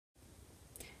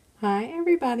Hi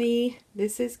everybody,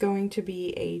 this is going to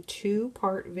be a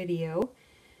two-part video.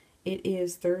 It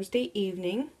is Thursday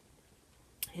evening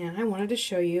and I wanted to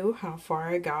show you how far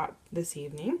I got this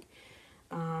evening.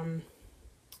 I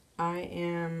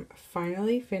am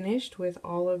finally finished with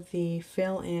all of the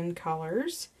fill-in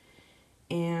colors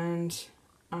and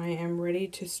I am ready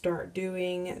to start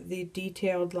doing the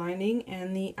detailed lining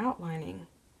and the outlining.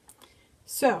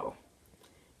 So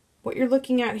what you're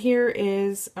looking at here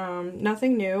is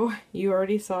nothing new. You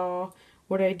already saw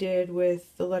what I did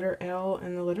with the letter L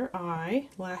and the letter I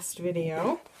last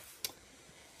video.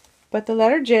 But the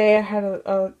letter J, I had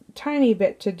a tiny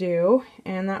bit to do,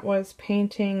 and that was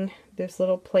painting this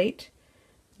little plate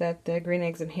that the green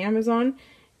eggs and ham is on,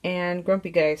 and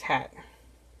Grumpy Guy's hat.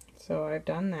 So I've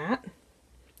done that.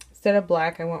 Instead of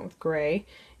black, I went with gray.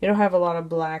 It'll have a lot of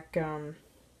black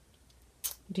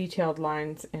detailed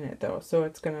lines in it though, so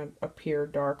it's going to appear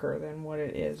darker than what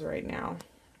it is right now.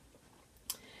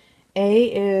 A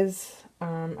is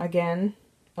again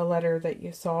a letter that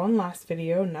you saw in last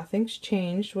video. Nothing's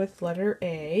changed with letter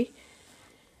A,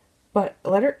 but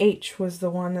letter H was the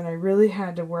one that I really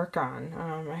had to work on.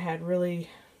 I had really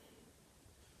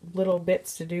little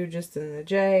bits to do just in the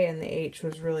J, and the H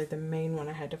was really the main one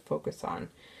I had to focus on.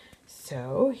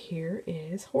 So here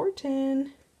is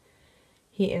Horton.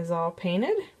 He is all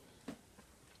painted,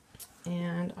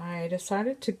 and I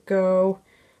decided to go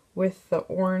with the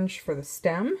orange for the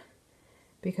stem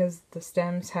because the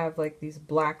stems have like these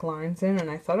black lines in, and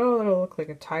I thought, oh, it'll look like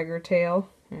a tiger tail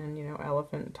and, you know,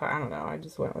 elephant, I don't know, I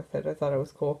just went with it. I thought it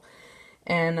was cool.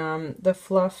 And the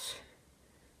fluff,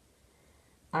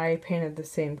 I painted the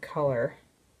same color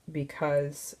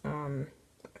because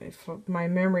if my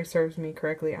memory serves me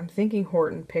correctly, I'm thinking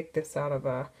Horton picked this out of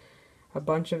a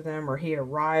bunch of them, or he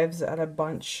arrives at a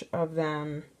bunch of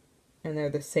them and they're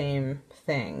the same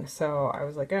thing. So I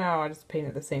was like, oh, I'll just paint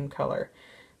it the same color.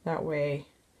 That way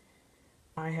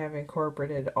I have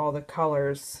incorporated all the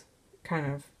colors kind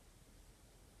of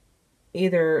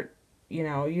either, you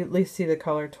know, you at least see the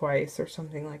color twice or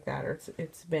something like that, or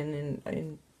it's been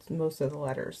in most of the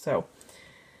letters. So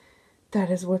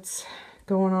that is what's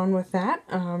going on with that.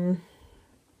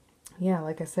 Yeah,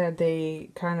 like I said, they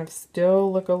kind of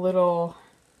still look a little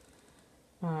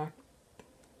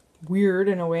weird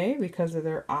in a way because of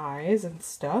their eyes and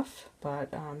stuff, but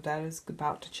that is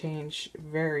about to change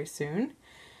very soon.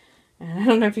 And I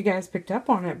don't know if you guys picked up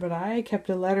on it, but I kept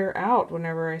a letter out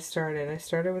whenever I started. I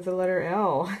started with the letter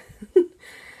L.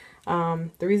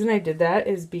 The reason I did that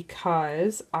is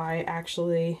because I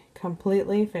actually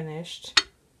completely finished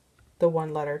the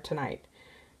one letter tonight.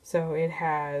 So it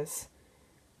has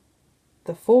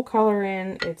the full color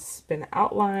in, it's been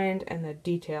outlined, and the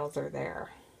details are there.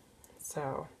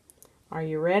 So, are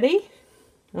you ready?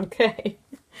 Okay,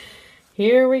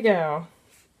 here we go.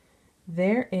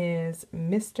 There is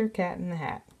Mr. Cat in the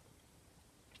Hat.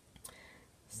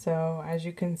 So, as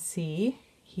you can see,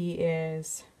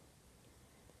 he's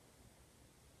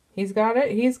got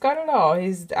it all.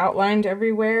 He's outlined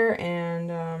everywhere,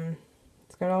 and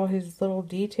he's got all his little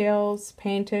details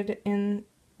painted in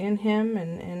him,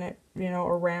 and it, you know,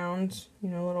 around, you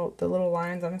know, the little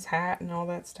lines on his hat and all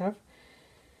that stuff.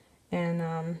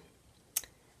 And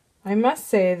I must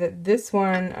say that this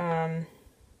one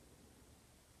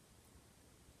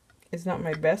is not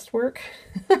my best work.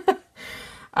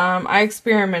 I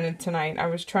experimented tonight. I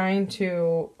was trying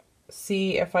to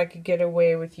see if I could get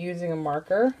away with using a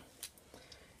marker,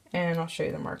 and I'll show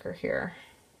you the marker here.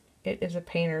 It is a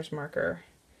painter's marker,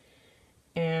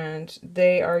 and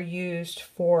they are used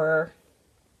for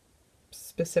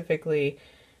specifically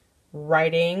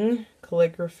writing,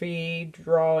 calligraphy,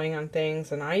 drawing on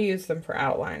things, and I use them for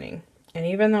outlining. And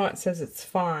even though it says it's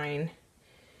fine,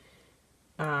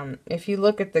 if you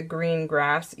look at the green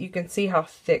grass, you can see how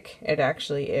thick it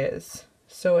actually is.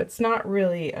 So it's not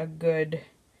really a good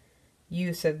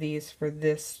use of these for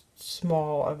this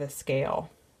small of a scale.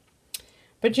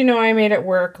 But you know, I made it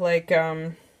work. Like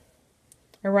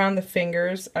around the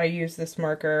fingers, I use this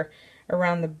marker.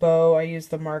 Around the bow, I use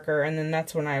the marker, and then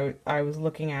that's when I was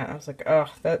looking at it. I was like, ugh,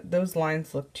 those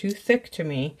lines look too thick to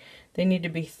me. They need to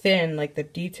be thin, like the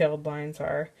detailed lines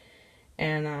are.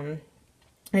 And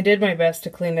I did my best to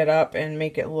clean it up and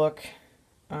make it look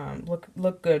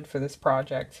good for this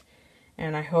project.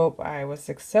 And I hope I was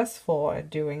successful at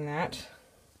doing that.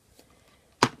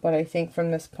 But I think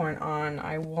from this point on,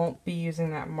 I won't be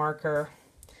using that marker.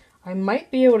 I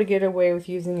might be able to get away with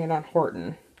using it on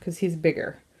Horton, because he's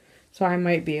bigger. So I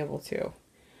might be able to.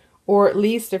 Or at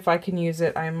least if I can use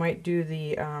it, I might do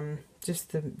the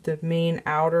just the main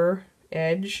outer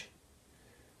edge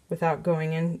without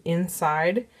going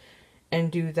inside.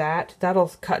 and do that,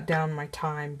 that'll cut down my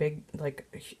time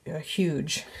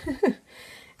huge.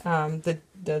 The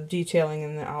detailing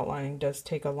and the outlining does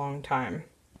take a long time.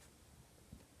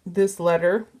 This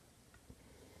letter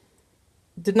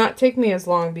did not take me as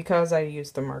long because I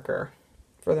used the marker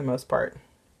for the most part.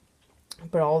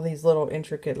 But all these little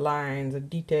intricate lines and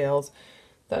details,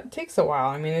 that takes a while.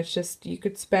 I mean, it's just, you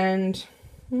could spend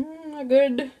a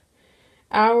good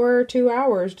hour, 2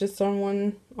 hours just on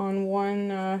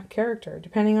one character,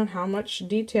 depending on how much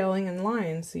detailing and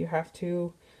lines you have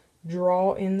to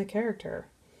draw in the character.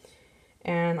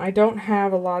 And I don't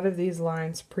have a lot of these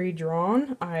lines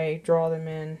pre-drawn. I draw them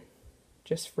in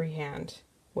just freehand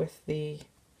with the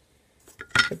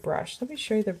brush. Let me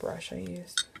show you the brush I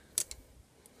used,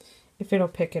 if it'll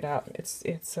pick it up. It's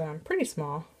pretty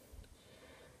small.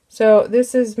 So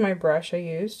this is my brush I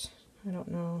used. I don't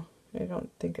know. I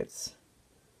don't think it's...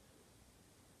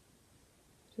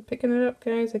 Is it picking it up,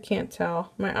 guys? I can't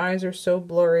tell. My eyes are so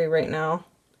blurry right now.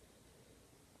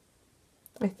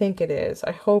 I think it is.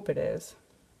 I hope it is.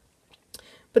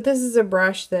 But this is a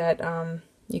brush that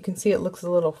you can see it looks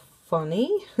a little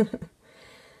funny.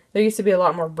 There used to be a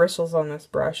lot more bristles on this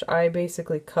brush. I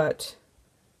basically cut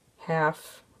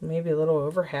half, maybe a little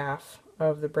over half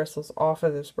of the bristles off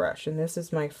of this brush. And this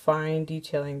is my fine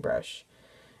detailing brush.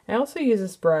 I also use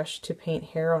this brush to paint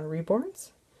hair on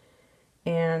reborns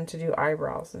and to do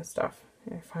eyebrows and stuff.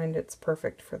 I find it's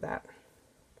perfect for that.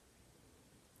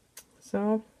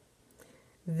 So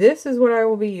this is what I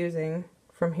will be using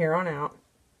from here on out,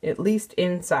 at least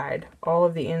inside, all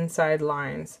of the inside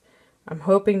lines. I'm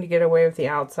hoping to get away with the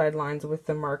outside lines with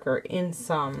the marker in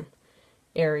some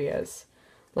areas.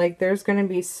 Like there's going to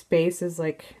be spaces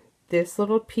like this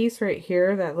little piece right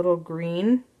here, that little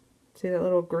green, see that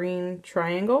little green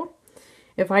triangle?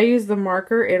 If I use the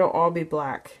marker, it'll all be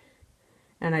black.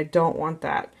 And I don't want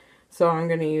that. So I'm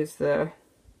going to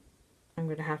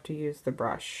have to use the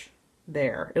brush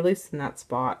there, at least in that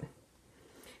spot.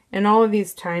 And all of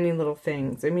these tiny little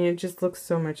things. I mean, it just looks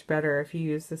so much better if you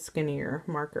use the skinnier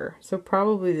marker. So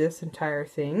probably this entire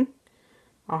thing,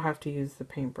 I'll have to use the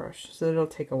paintbrush. So it'll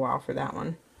take a while for that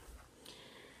one.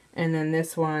 And then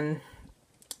this one,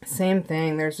 same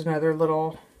thing. There's another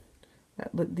little,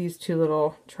 these two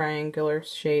little triangular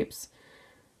shapes.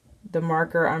 The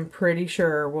marker, I'm pretty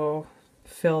sure, will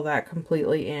fill that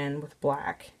completely in with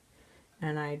black.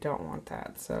 And I don't want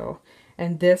that. So,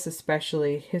 and this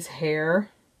especially, his hair,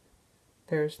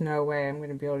 there's no way I'm going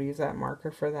to be able to use that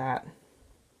marker for that.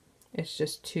 It's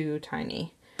just too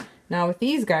tiny. Now with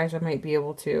these guys, I might be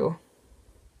able to,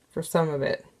 for some of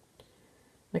it.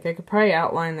 Like I could probably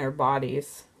outline their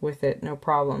bodies with it, no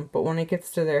problem. But when it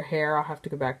gets to their hair, I'll have to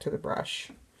go back to the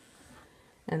brush.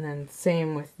 And then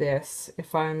same with this.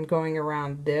 If I'm going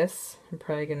around this, I'm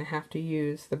probably going to have to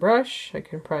use the brush. I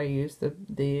can probably use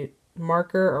the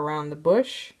marker around the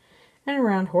bush and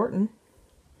around Horton.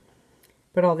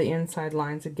 But all the inside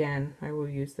lines, again, I will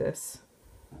use this.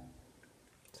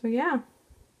 So yeah,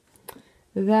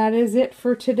 that is it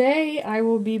for today. I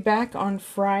will be back on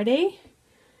Friday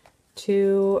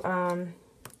to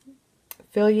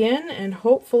fill you in and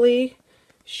hopefully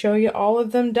show you all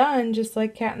of them done, just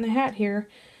like Cat in the Hat here.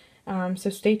 So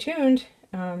stay tuned.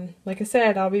 Like I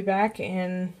said, I'll be back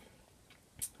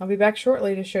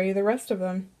shortly to show you the rest of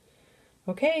them.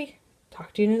 Okay,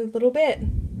 talk to you in a little bit.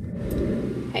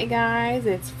 Hey guys,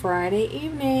 it's Friday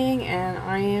evening and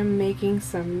I am making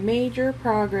some major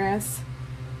progress.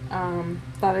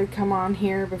 Thought I'd come on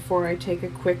here before I take a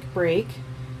quick break.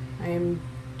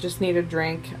 Just need a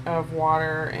drink of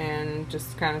water and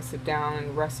just kind of sit down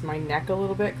and rest my neck a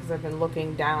little bit because I've been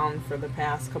looking down for the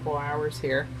past couple hours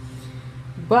here.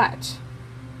 But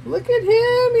look at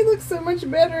him, he looks so much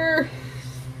better.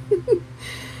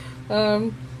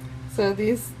 So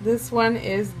this one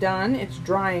is done. It's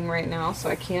drying right now, so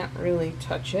I can't really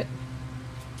touch it.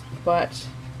 But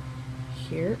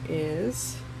here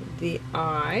is the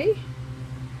eye.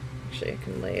 Actually, I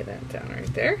can lay that down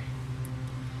right there.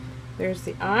 There's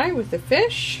the eye with the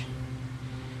fish.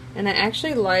 And I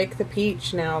actually like the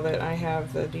peach now that I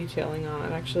have the detailing on it.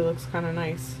 It actually looks kind of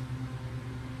nice.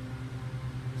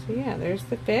 So yeah, there's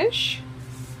the fish.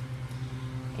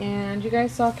 And you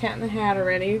guys saw Cat in the Hat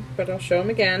already, but I'll show them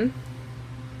again.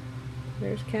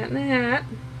 There's Cat in the Hat.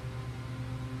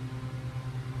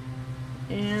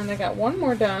 And I got one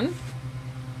more done.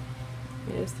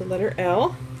 There's the letter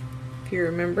L. If you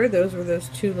remember, those were those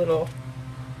two little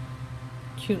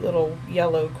cute little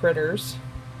yellow critters.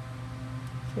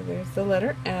 So there's the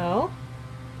letter L.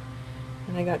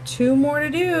 And I got two more to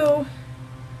do.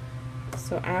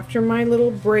 So after my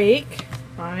little break,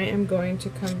 I am going to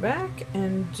come back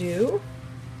and do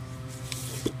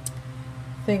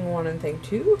thing 1 and thing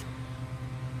 2.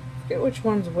 I forget which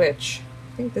one's which.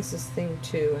 I think this is thing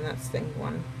 2 and that's thing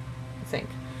 1, I think.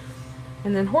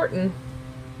 And then Horton.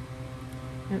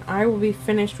 And I will be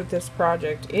finished with this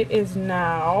project. It is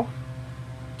now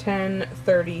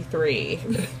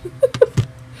 10:33.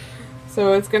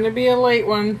 So it's going to be a late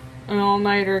one, an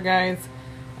all-nighter, guys.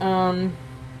 I'll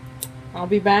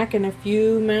be back in a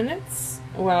few minutes.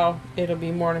 Well, it'll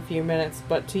be more than a few minutes,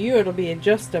 but to you it'll be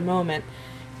just a moment,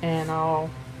 and I'll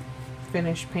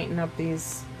finish painting up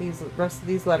these rest of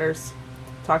these letters.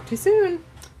 Talk to you soon.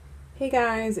 Hey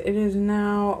guys, it is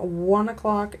now 1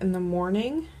 o'clock in the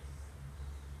morning,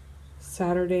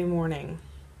 Saturday morning,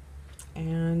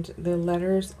 and the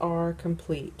letters are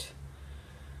complete.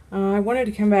 I wanted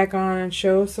to come back on and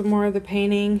show some more of the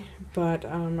painting, but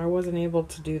I wasn't able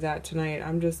to do that tonight.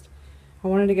 I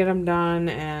wanted to get them done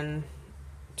and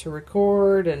to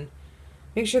record and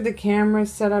make sure the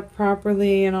camera's set up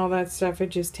properly and all that stuff. It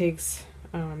just takes,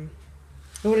 it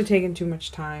would have taken too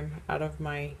much time out of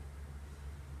my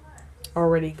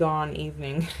already gone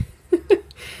evening.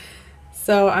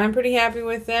 So I'm pretty happy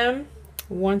with them.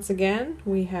 Once again,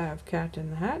 we have Cat in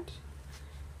the Hat,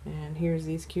 and here's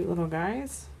these cute little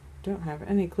guys. Don't have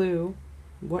any clue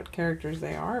what characters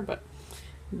they are, but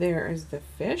there is the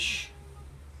fish.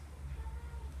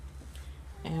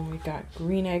 And we got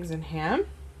green eggs and ham.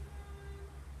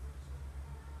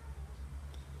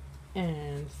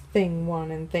 And thing 1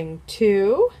 and thing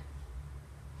 2.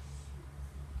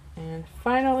 And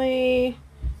finally,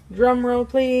 drum roll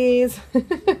please,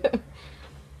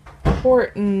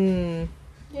 Horton.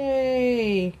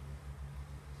 Yay!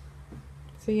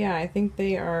 So yeah, I think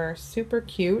they are super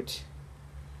cute.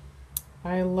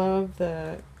 I love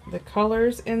the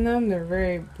colors in them. They're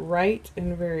very bright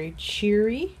and very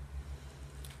cheery.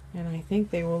 And I think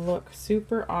they will look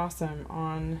super awesome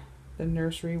on the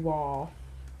nursery wall.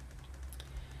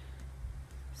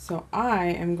 So I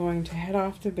am going to head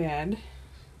off to bed.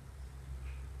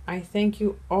 I thank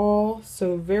you all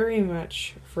so very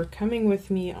much for coming with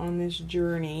me on this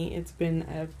journey. It's been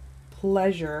a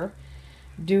pleasure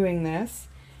doing this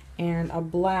and a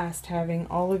blast having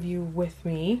all of you with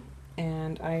me,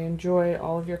 and I enjoyed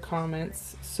all of your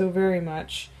comments so very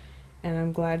much, and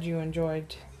I'm glad you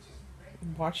enjoyed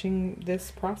watching this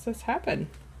process happen.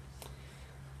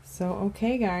 So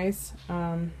okay guys,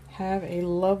 have a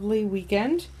lovely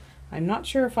weekend. I'm not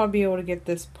sure if I'll be able to get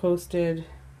this posted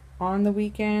on the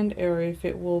weekend or if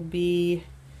it will be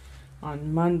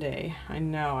on Monday. I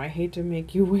know, I hate to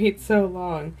make you wait so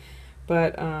long,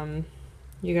 but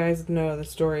you guys know the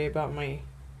story about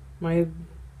my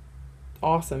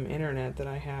awesome internet that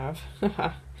I have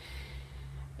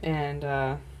and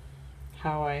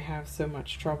how I have so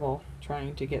much trouble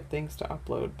trying to get things to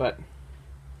upload. But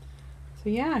so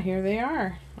yeah, here they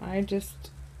are. I just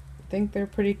think they're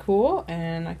pretty cool,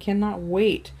 and I cannot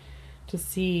wait to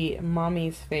see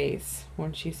Mommy's face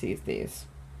when she sees these,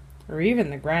 or even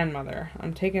the grandmother.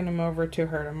 I'm taking them over to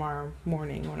her tomorrow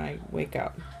morning when I wake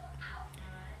up.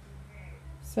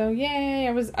 So yay!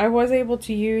 I was able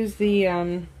to use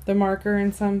the marker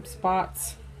in some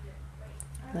spots,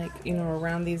 like, you know,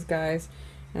 around these guys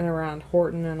and around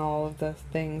Horton and all of the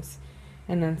things,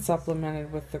 and then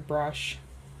supplemented with the brush.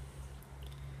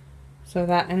 So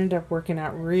that ended up working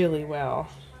out really well,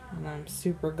 and I'm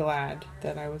super glad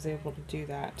that I was able to do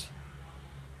that,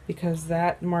 because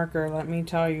that marker, let me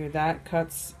tell you, that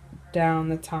cuts down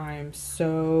the time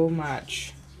so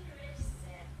much.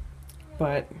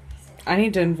 But I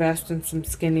need to invest in some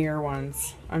skinnier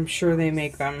ones. I'm sure they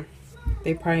make them.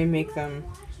 They probably make them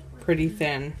pretty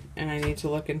thin, and I need to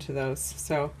look into those.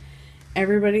 So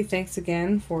everybody, thanks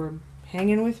again for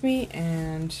hanging with me,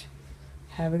 and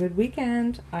have a good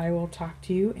weekend. I will talk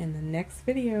to you in the next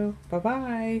video.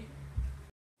 Bye-bye.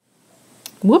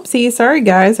 Whoopsie, sorry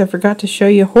guys, I forgot to show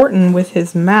you Horton with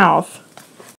his mouth.